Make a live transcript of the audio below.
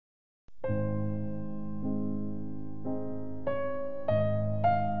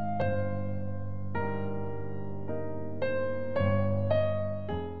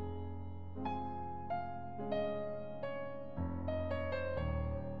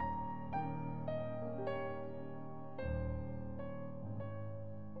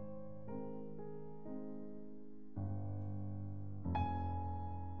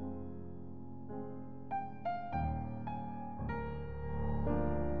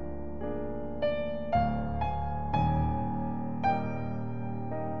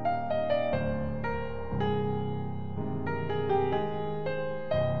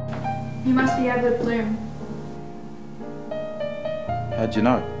You must be Edward Bloom. How'd you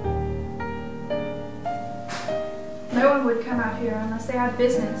know? No one would come out here unless they had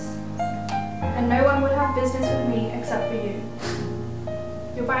business. And no one would have business with me except for you.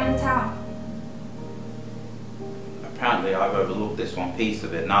 You're buying the town. Apparently I've overlooked this one piece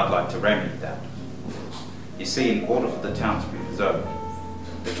of it and I'd like to remedy that. You see, in order for the town to be preserved,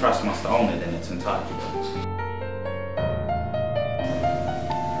 the trust must own it in its entirety.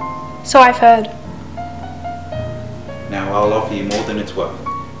 So I've heard. Now I'll offer you more than it's worth.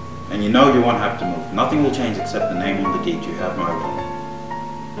 And you know you won't have to move. Nothing will change except the name on the deed. You have my will.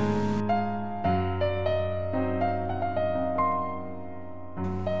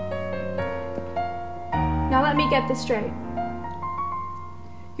 Now let me get this straight.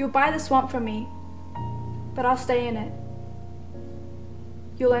 You'll buy the swamp from me, but I'll stay in it.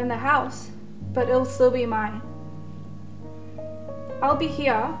 You'll own the house, but it'll still be mine. I'll be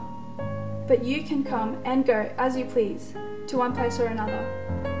here, but you can come and go as you please, to one place or another.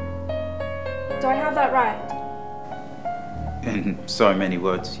 Do I have that right? In so many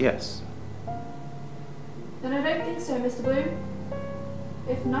words, yes. Then I don't think so, Mr. Bloom.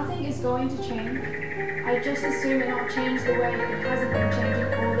 If nothing is going to change, I just assume it not change the way it hasn't been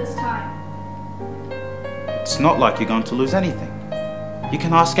changing all this time. It's not like you're going to lose anything. You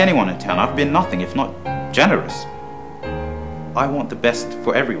can ask anyone in town. I've been nothing if not generous. I want the best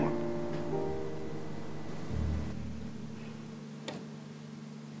for everyone.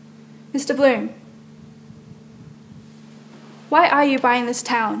 Mr. Bloom, why are you buying this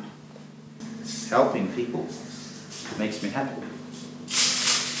town? Helping people makes me happy.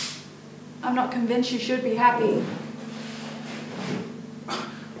 I'm not convinced you should be happy.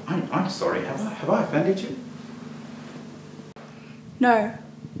 I'm sorry. Have I offended you? No.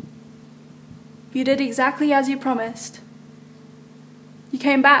 You did exactly as you promised. You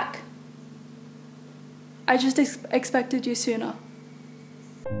came back. I just expected you sooner.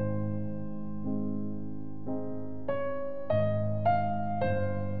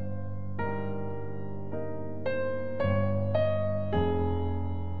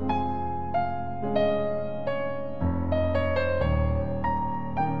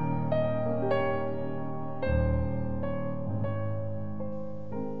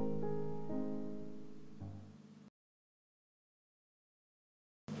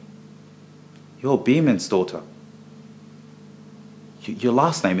 You're Beeman's daughter. Your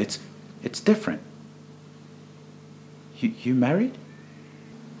last name, it's different. You married?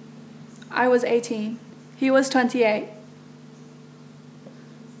 I was 18. He was 28.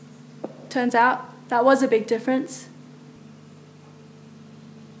 Turns out, that was a big difference.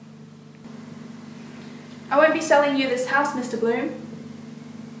 I won't be selling you this house, Mr. Bloom.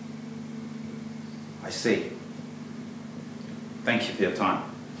 I see. Thank you for your time.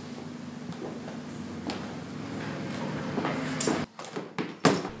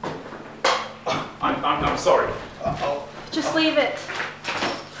 I'm sorry. Just leave it.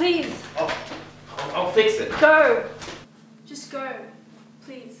 Please. I'll fix it. Go.